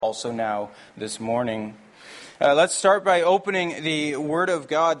Also now this morning. Let's start by opening the Word of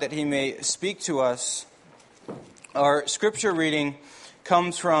God that He may speak to us. Our scripture reading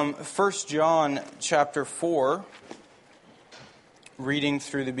comes from 1 John chapter 4, reading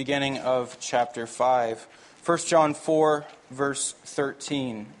through the beginning of chapter 5. 1 John 4, verse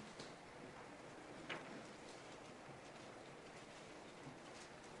 13.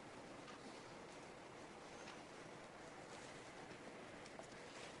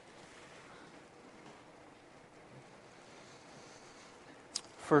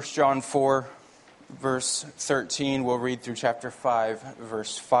 First John 4, verse 13, we'll read through chapter 5,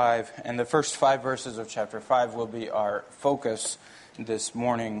 verse 5. And the first 5 verses of chapter 5 will be our focus this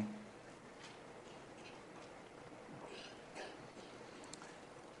morning.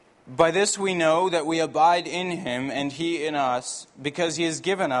 By this we know that we abide in Him and He in us, because He has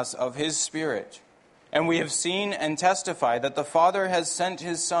given us of His Spirit. And we have seen and testified that the Father has sent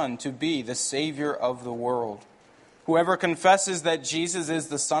His Son to be the Savior of the world. Whoever confesses that Jesus is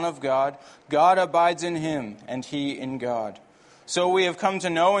the Son of God, God abides in him, and he in God. So we have come to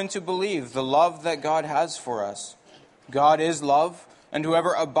know and to believe the love that God has for us. God is love, and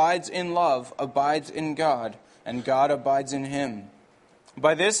whoever abides in love abides in God, and God abides in him.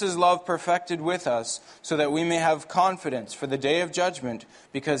 By this is love perfected with us, so that we may have confidence for the day of judgment,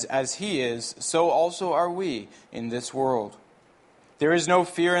 because as He is, so also are we in this world. There is no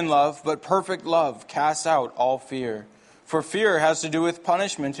fear in love, but perfect love casts out all fear. For fear has to do with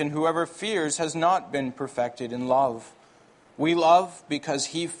punishment, and whoever fears has not been perfected in love. We love because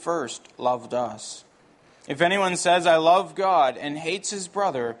He first loved us. If anyone says, "I love God," and hates his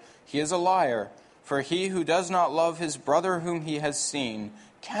brother, he is a liar. For he who does not love his brother whom he has seen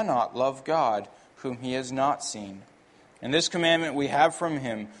cannot love God whom he has not seen. And this commandment we have from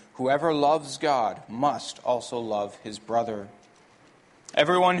Him: whoever loves God must also love his brother.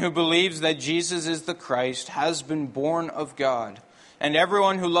 Everyone who believes that Jesus is the Christ has been born of God, and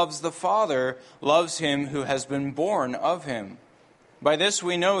everyone who loves the Father loves Him who has been born of Him. By this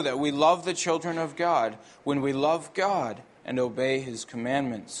we know that we love the children of God, when we love God and obey His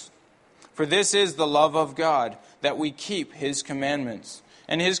commandments. For this is the love of God, that we keep His commandments.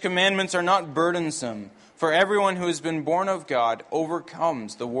 And His commandments are not burdensome, for everyone who has been born of God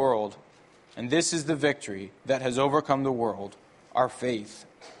overcomes the world. And this is the victory that has overcome the world, our faith.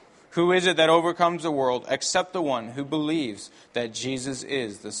 Who is it that overcomes the world except the one who believes that Jesus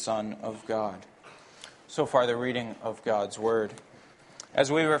is the Son of God? So far, the reading of God's Word.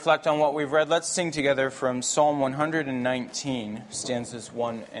 As we reflect on what we've read, let's sing together from Psalm 119, stanzas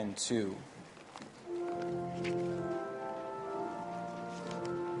 1 and 2.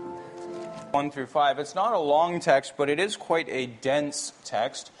 One through 5. It's not a long text, but it is quite a dense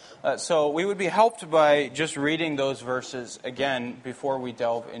text. So we would be helped by just reading those verses again before we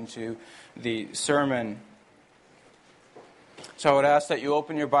delve into the sermon. So I would ask that you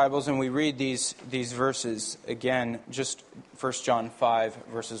open your Bibles and we read these verses again, just 1 John 5,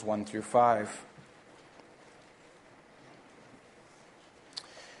 verses 1 through 5.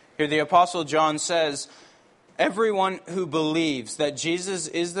 Here the Apostle John says, "Everyone who believes that Jesus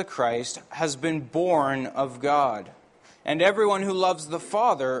is the Christ has been born of God. And everyone who loves the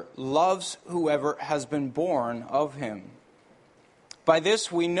Father loves whoever has been born of Him. By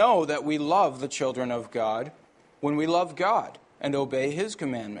this we know that we love the children of God, when we love God and obey His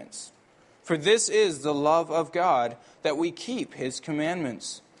commandments. For this is the love of God, that we keep His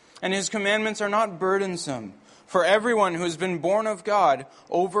commandments. And His commandments are not burdensome, for everyone who has been born of God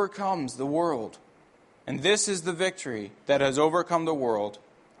overcomes the world. And this is the victory that has overcome the world,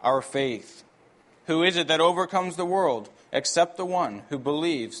 our faith. Who is it that overcomes the world, except the one who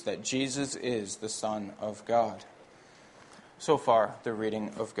believes that Jesus is the Son of God?" So far, the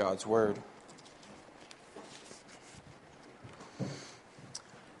reading of God's Word.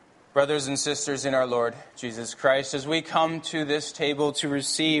 Brothers and sisters in our Lord Jesus Christ, as we come to this table to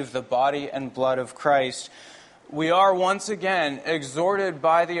receive the body and blood of Christ, we are once again exhorted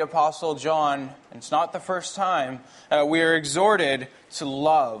by the Apostle John, and it's not the first time, we are exhorted to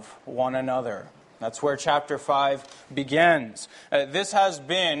love one another. That's where chapter 5 begins. This has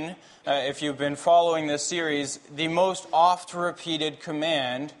been, if you've been following this series, the most oft-repeated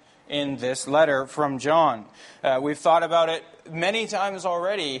command in this letter from John. We've thought about it many times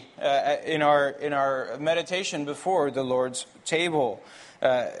already in our meditation before the Lord's table,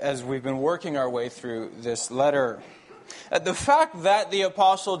 as we've been working our way through this letter. The fact that the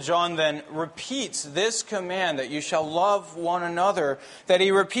Apostle John then repeats this command that you shall love one another, that he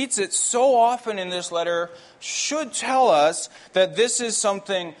repeats it so often in this letter, should tell us that this is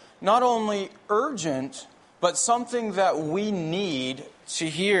something not only urgent, but something that we need to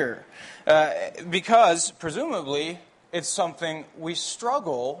hear. Because, presumably, it's something we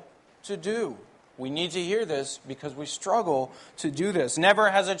struggle to do. We need to hear this because we struggle to do this. Never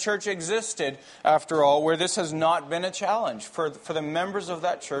has a church existed, after all, where this has not been a challenge for the members of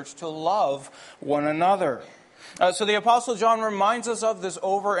that church to love one another. So the Apostle John reminds us of this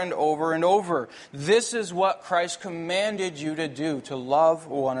over and over and over. This is what Christ commanded you to do, to love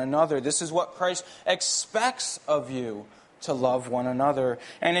one another. This is what Christ expects of you, to love one another.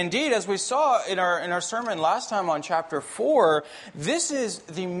 And indeed, as we saw in our sermon last time on chapter 4, this is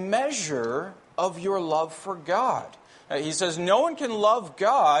the measure of your love for God. He says, no one can love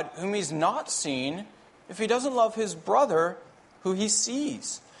God whom he's not seen if he doesn't love his brother who he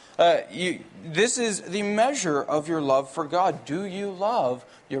sees. This is the measure of your love for God. Do you love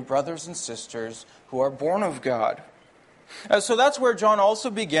your brothers and sisters who are born of God? So that's where John also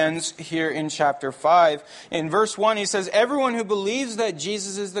begins here in chapter 5. In verse 1, he says, everyone who believes that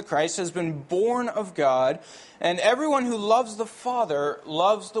Jesus is the Christ has been born of God, and everyone who loves the Father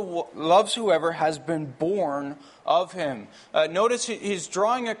loves whoever has been born of him. Notice he's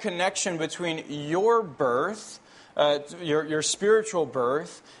drawing a connection between your birth, your spiritual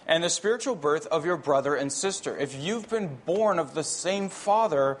birth, and the spiritual birth of your brother and sister. If you've been born of the same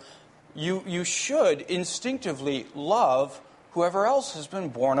Father, you should instinctively love whoever else has been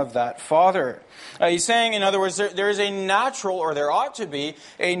born of that Father. He's saying, in other words, there is a natural, or there ought to be,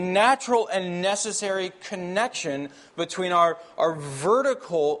 a natural and necessary connection between our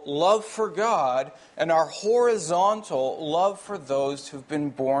vertical love for God and our horizontal love for those who've been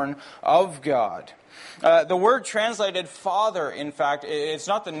born of God. The word translated father, in fact, it's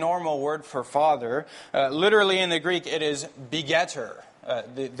not the normal word for father. Literally in the Greek, it is begetter.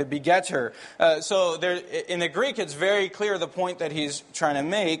 The begetter. So there, in the Greek, it's very clear the point that he's trying to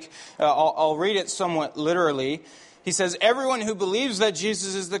make. I'll read it somewhat literally. He says, everyone who believes that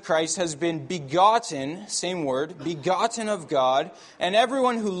Jesus is the Christ has been begotten, same word, begotten of God, and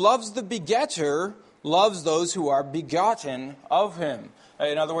everyone who loves the begetter loves those who are begotten of him.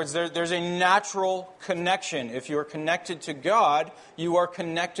 In other words, there's a natural connection. If you're connected to God, you are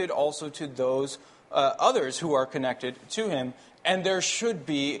connected also to those others who are connected to him. And there should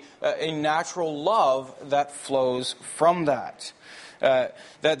be a natural love that flows from that.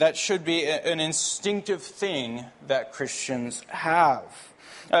 That should be an instinctive thing that Christians have.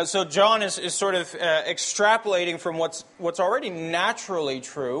 So John is sort of extrapolating from what's already naturally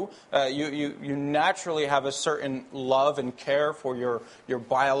true. You naturally have a certain love and care for your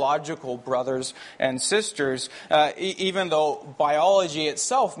biological brothers and sisters, even though biology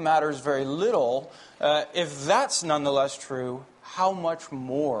itself matters very little. If that's nonetheless true, how much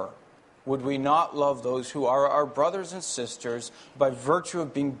more would we not love those who are our brothers and sisters by virtue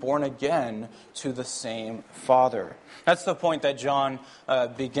of being born again to the same Father? That's the point that John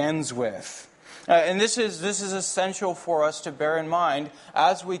begins with. And this is essential for us to bear in mind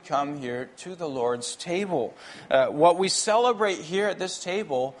as we come here to the Lord's table. What we celebrate here at this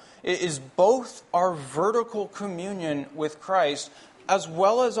table is both our vertical communion with Christ as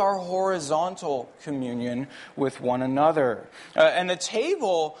well as our horizontal communion with one another. And the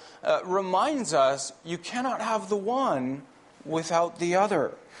table reminds us you cannot have the one without the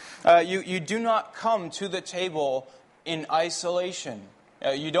other. You do not come to the table in isolation.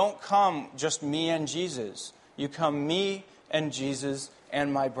 You don't come just me and Jesus. You come me and Jesus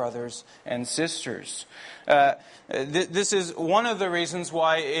and my brothers and sisters. This is one of the reasons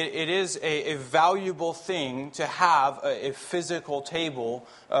why it is a valuable thing to have a physical table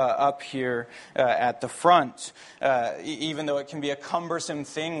up here at the front. Even though it can be a cumbersome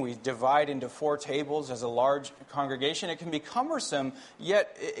thing, we divide into 4 tables as a large congregation. It can be cumbersome,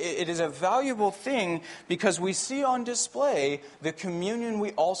 yet it is a valuable thing because we see on display the communion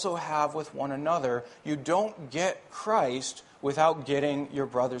we also have with one another. You don't get Christ without getting your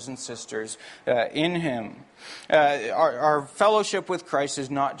brothers and sisters in him. Our fellowship with Christ is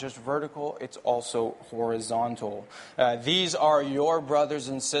not just vertical, it's also horizontal. These are your brothers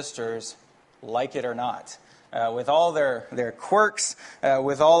and sisters, like it or not. With all their quirks,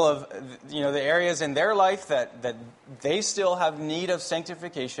 with all of the areas in their life that they still have need of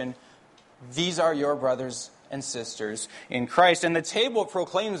sanctification, these are your brothers and sisters in Christ. And the table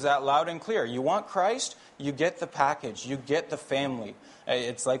proclaims that loud and clear. You want Christ? You get the package. You get the family.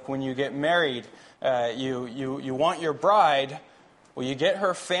 It's like when you get married, you want your bride. Well, you get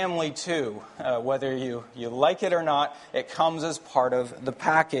her family too. Whether you like it or not, it comes as part of the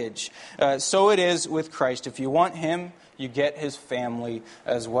package. So it is with Christ. If you want him, you get his family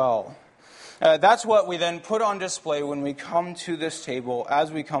as well. That's what we then put on display when we come to this table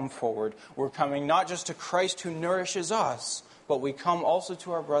as we come forward. We're coming not just to Christ who nourishes us, but we come also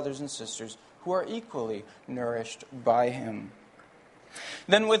to our brothers and sisters who are equally nourished by him.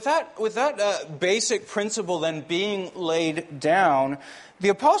 Then with that basic principle then being laid down, the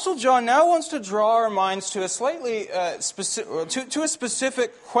Apostle John now wants to draw our minds to a slightly to a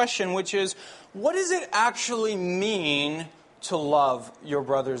specific question, which is, what does it actually mean to love your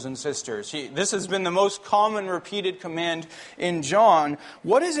brothers and sisters? This has been the most common repeated command in John.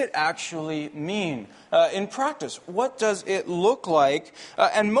 What does it actually mean in practice? What does it look like?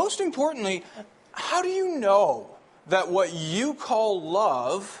 And most importantly, how do you know that what you call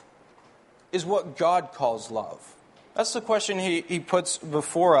love is what God calls love? That's the question he puts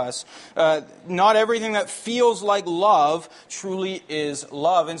before us. Not everything that feels like love truly is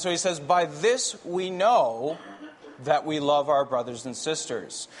love. And so he says, by this we know that we love our brothers and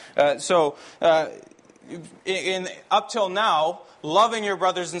sisters. Up till now, loving your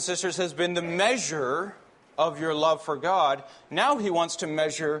brothers and sisters has been the measure of your love for God. Now he wants to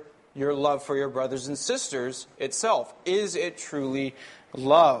measure your love for your brothers and sisters itself. Is it truly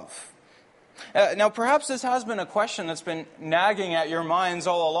love? Now, perhaps this has been a question that's been nagging at your minds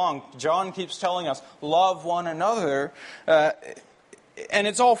all along. John keeps telling us, love one another. And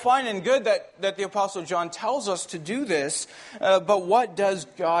it's all fine and good that the Apostle John tells us to do this, but what does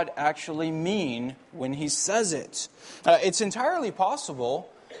God actually mean when he says it? It's entirely possible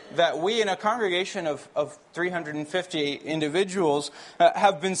that we in a congregation of 350 individuals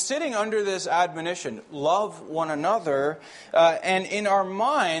have been sitting under this admonition, love one another, and in our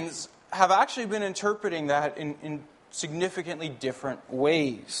minds have actually been interpreting that in significantly different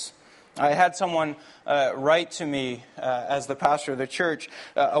ways. I had someone write to me as the pastor of the church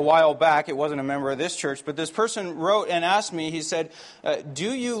a while back. It wasn't a member of this church, but this person wrote and asked me, he said,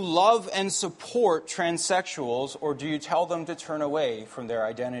 do you love and support transsexuals, or do you tell them to turn away from their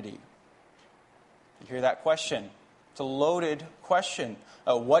identity? You hear that question? It's a loaded question.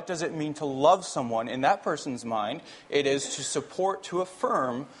 What does it mean to love someone? In that person's mind, it is to support, to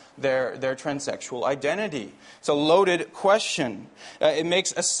affirm their transsexual identity. It's a loaded question. It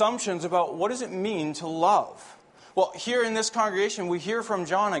makes assumptions about what does it mean to love. Well, here in this congregation, we hear from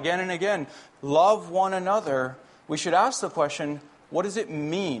John again and again, love one another. We should ask the question, what does it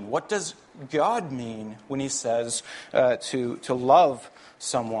mean? What does God mean when he says to love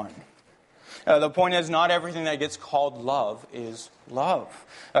someone? The point is, not everything that gets called love is love.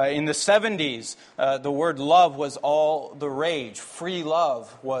 In the 70s, the word love was all the rage. Free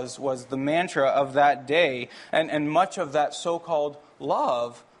love was the mantra of that day. And much of that so-called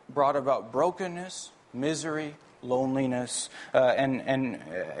love brought about brokenness, misery, loneliness,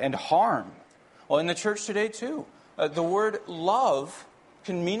 and harm. Well, in the church today, too, the word love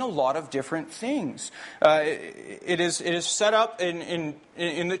can mean a lot of different things. It is set up in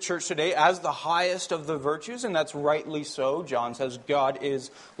the church today as the highest of the virtues, and that's rightly so. John says God is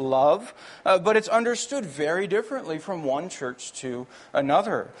love, but it's understood very differently from one church to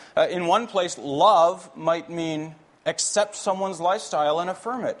another. In one place, love might mean accept someone's lifestyle and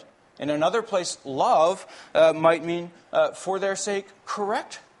affirm it. In another place, love might mean, for their sake,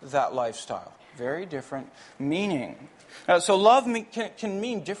 correct that lifestyle. Very different meaning. So love can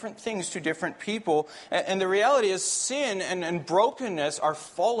mean different things to different people. And the reality is sin and brokenness, our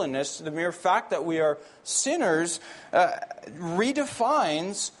fallenness, the mere fact that we are sinners,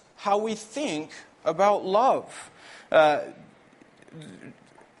 redefines how we think about love.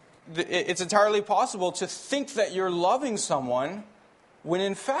 It's entirely possible to think that you're loving someone when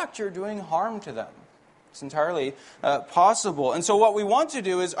in fact you're doing harm to them. It's entirely possible. And so what we want to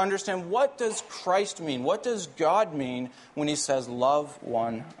do is understand, what does Christ mean? What does God mean when he says love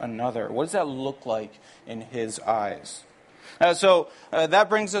one another? What does that look like in his eyes? So that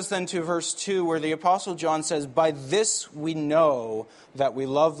brings us then to verse 2, where the Apostle John says, by this we know that we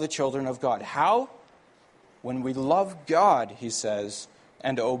love the children of God. How? When we love God, he says,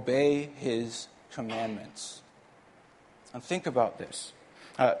 and obey his commandments. And think about this.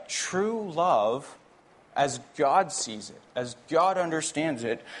 True love, as God sees it, as God understands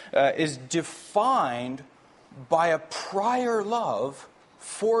it, is defined by a prior love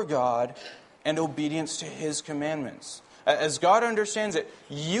for God and obedience to his commandments. As God understands it,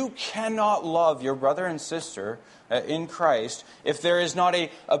 you cannot love your brother and sister in Christ if there is not a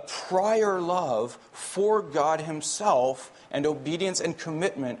prior love for God himself and obedience and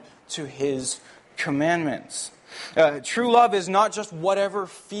commitment to his commandments. True love is not just whatever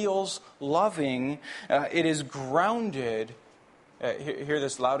feels loving. It is grounded, hear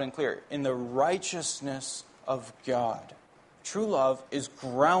this loud and clear, in the righteousness of God. True love is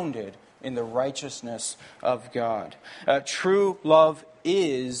grounded in the righteousness of God. True love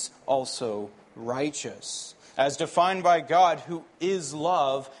is also righteous. as defined by God, who is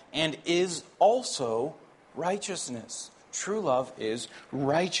love and is also righteousness. True love is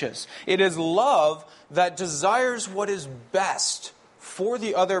righteous. It is love that desires what is best for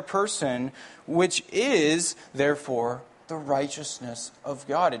the other person, which is, therefore, the righteousness of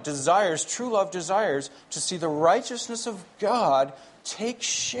God. True love desires to see the righteousness of God take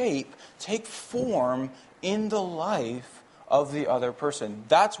shape, take form in the life of the other person.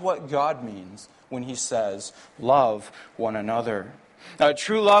 That's what God means when He says, love one another.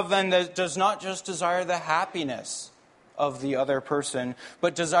 True love then does not just desire the happiness of the other person,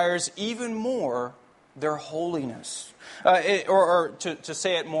 but desires even more their holiness. To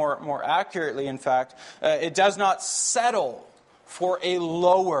say it more accurately, in fact, it does not settle for a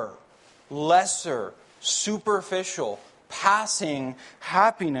lower, lesser, superficial, passing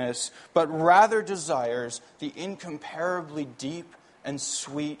happiness, but rather desires the incomparably deep and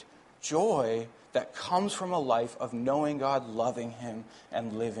sweet joy that comes from a life of knowing God, loving Him,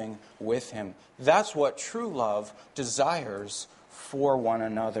 and living with Him. That's what true love desires for one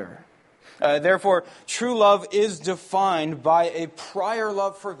another. Therefore, true love is defined by a prior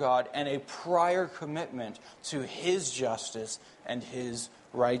love for God and a prior commitment to His justice and His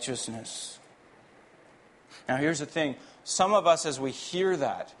righteousness. Now, here's the thing. Some of us, as we hear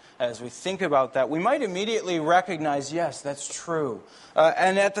that, as we think about that, we might immediately recognize, yes, that's true.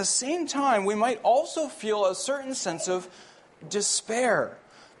 And at the same time, we might also feel a certain sense of despair,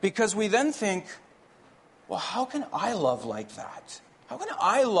 because we then think, well, how can I love like that? How can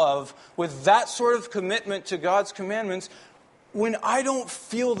I love with that sort of commitment to God's commandments when I don't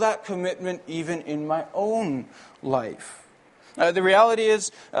feel that commitment even in my own life? The reality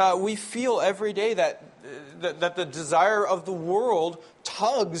is, we feel every day that the desire of the world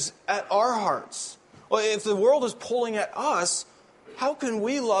tugs at our hearts. Well, if the world is pulling at us, how can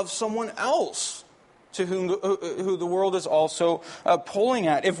we love someone else to who the world is also pulling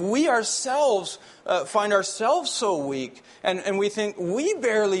at? If we ourselves find ourselves so weak, and we think we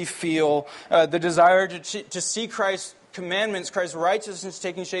barely feel the desire to see Christ's commandments, Christ's righteousness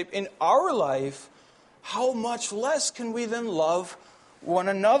taking shape in our life, how much less can we then love one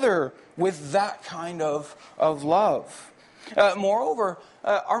another with that kind of love? Moreover,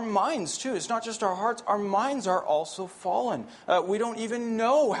 our minds too, it's not just our hearts, our minds are also fallen. We don't even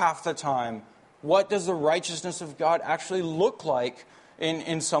know half the time what does the righteousness of God actually look like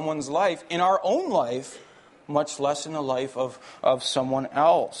in someone's life, in our own life, much less in the life of someone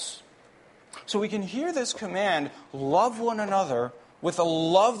else. So we can hear this command, love one another, with a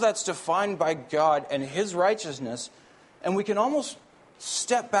love that's defined by God and His righteousness, and we can almost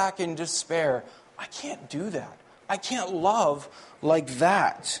step back in despair. I can't do that. I can't love like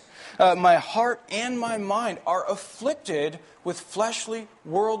that. My heart and my mind are afflicted with fleshly,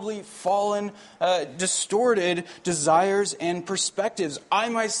 worldly, fallen, distorted desires and perspectives. I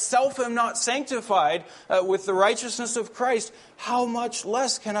myself am not sanctified with the righteousness of Christ. How much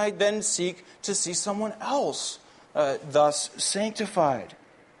less can I then seek to see someone else thus sanctified?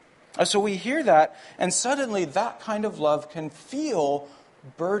 So we hear that, and suddenly that kind of love can feel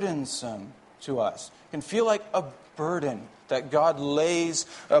burdensome to us. It can feel like a burden that God lays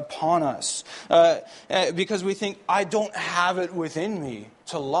upon us. Because we think, I don't have it within me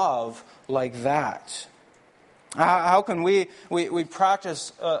to love like that. How can we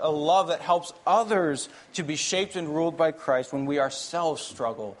practice a love that helps others to be shaped and ruled by Christ when we ourselves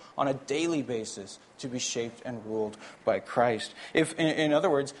struggle on a daily basis to be shaped and ruled by Christ? In other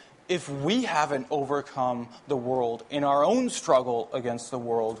words, if we haven't overcome the world in our own struggle against the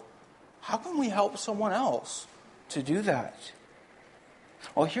world, how can we help someone else to do that?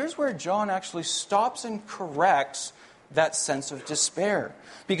 Well, here's where John actually stops and corrects that sense of despair.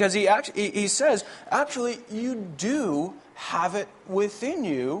 Because he says, actually, you do have it within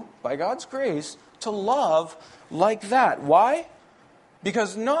you, by God's grace, to love like that. Why?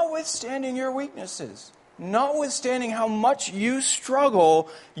 Because notwithstanding your weaknesses, notwithstanding how much you struggle,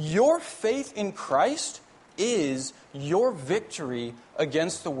 your faith in Christ is your victory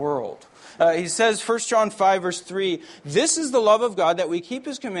against the world. He says, 1 John 5, verse 3, "This is the love of God, that we keep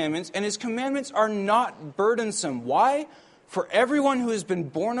His commandments, and His commandments are not burdensome." Why? "For everyone who has been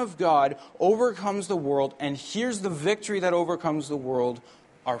born of God overcomes the world, and here's the victory that overcomes the world,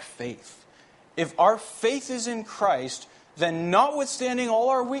 our faith." If our faith is in Christ, then notwithstanding all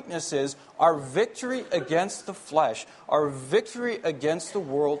our weaknesses, our victory against the flesh, our victory against the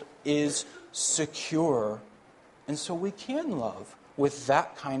world is secure. And so we can love with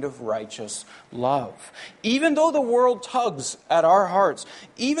that kind of righteous love. Even though the world tugs at our hearts,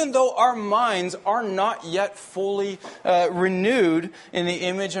 even though our minds are not yet fully renewed in the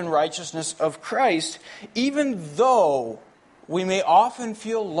image and righteousness of Christ, even though we may often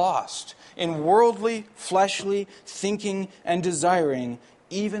feel lost in worldly, fleshly thinking and desiring,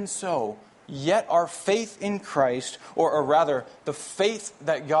 even so, yet our faith in Christ, or rather, the faith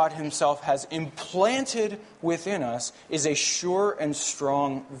that God Himself has implanted within us, is a sure and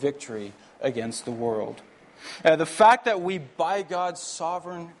strong victory against the world. The fact that we, by God's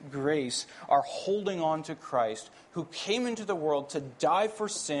sovereign grace, are holding on to Christ, who came into the world to die for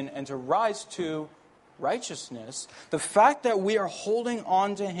sin and to rise to righteousness, the fact that we are holding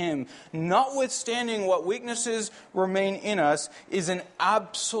on to Him, notwithstanding what weaknesses remain in us, is an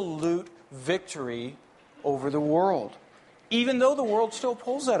absolute victory over the world. Even though the world still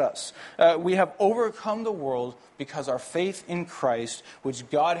pulls at us, we have overcome the world because our faith in Christ, which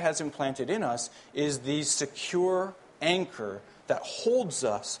God has implanted in us, is the secure anchor that holds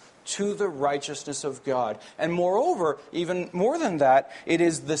us to the righteousness of God. And moreover, even more than that, it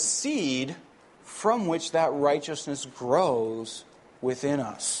is the seed from which that righteousness grows within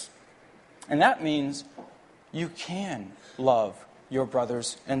us. And that means you can love your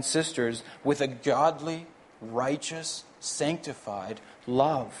brothers and sisters with a godly, righteous, sanctified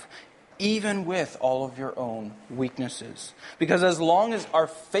love, even with all of your own weaknesses. Because as long as our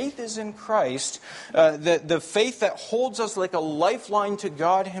faith is in Christ, the faith that holds us like a lifeline to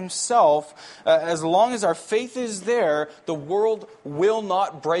God Himself, as long as our faith is there, the world will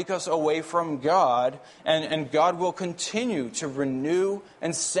not break us away from God, and God will continue to renew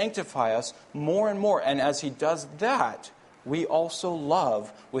and sanctify us more and more. And as He does that, we also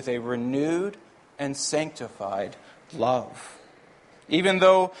love with a renewed and sanctified love. Even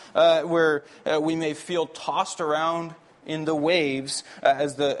though we may feel tossed around in the waves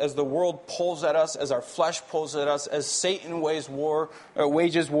as the world pulls at us, as our flesh pulls at us, as Satan wages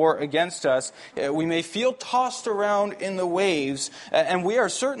war against us, we may feel tossed around in the waves, and we are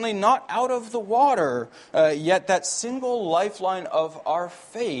certainly not out of the water. Yet that single lifeline of our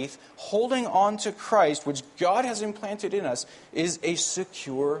faith, holding on to Christ, which God has implanted in us, is a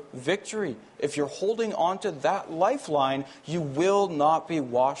secure victory. If you're holding on to that lifeline, you will not be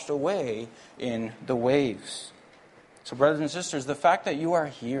washed away in the waves. So, brothers and sisters, the fact that you are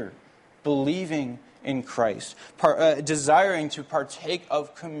here, believing in Christ, desiring to partake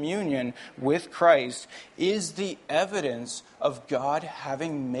of communion with Christ, is the evidence of God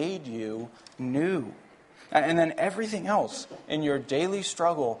having made you new. And then everything else in your daily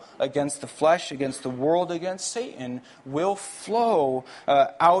struggle against the flesh, against the world, against Satan, will flow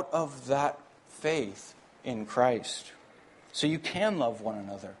out of that faith in Christ. So you can love one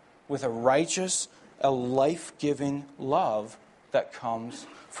another with a righteous, a life-giving love that comes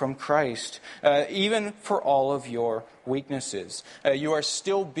from Christ, even for all of your weaknesses. You are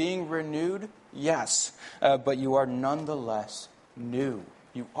still being renewed, yes, but you are nonetheless new.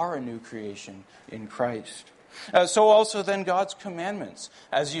 You are a new creation in Christ. So also then God's commandments,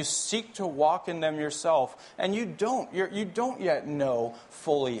 as you seek to walk in them yourself, and you don't yet know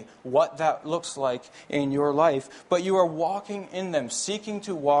fully what that looks like in your life, but you are walking in them, seeking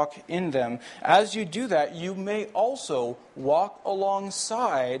to walk in them. As you do that, you may also walk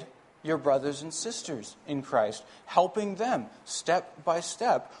alongside your brothers and sisters in Christ, helping them step by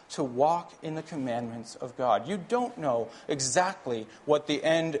step to walk in the commandments of God. You don't know exactly what the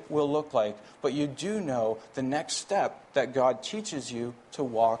end will look like, but you do know the next step that God teaches you to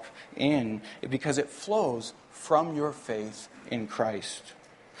walk in, because it flows from your faith in Christ.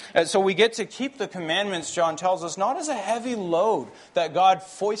 And so we get to keep the commandments, John tells us, not as a heavy load that God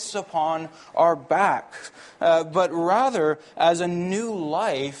foists upon our back, but rather as a new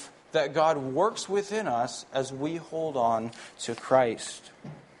life that God works within us as we hold on to Christ.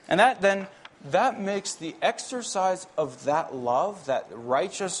 And that makes the exercise of that love, that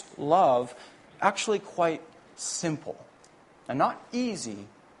righteous love, actually quite simple. And not easy,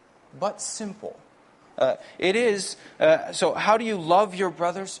 but simple. It is, so how do you love your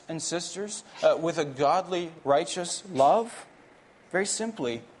brothers and sisters with a godly, righteous love? Very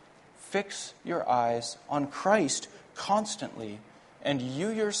simply, fix your eyes on Christ constantly, and you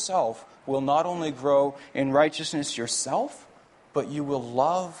yourself will not only grow in righteousness yourself, but you will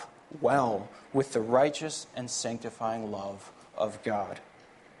love well with the righteous and sanctifying love of God.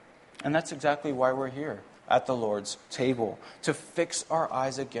 And that's exactly why we're here at the Lord's table, to fix our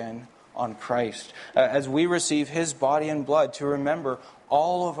eyes again on Christ, as we receive His body and blood, to remember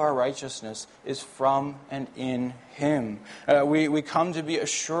all of our righteousness is from and in Him. We come to be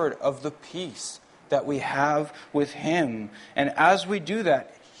assured of the peace that we have with Him. And as we do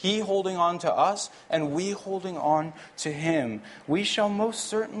that, He holding on to us and we holding on to Him, we shall most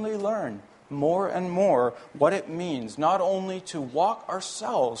certainly learn more and more what it means not only to walk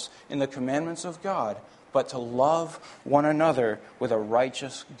ourselves in the commandments of God, but to love one another with a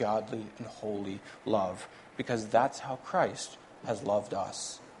righteous, godly, and holy love, because that's how Christ has loved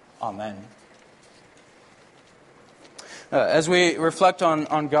us. Amen. As we reflect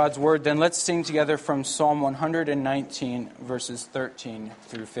on God's Word, then let's sing together from Psalm 119, verses 13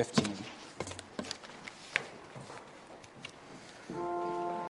 through 15.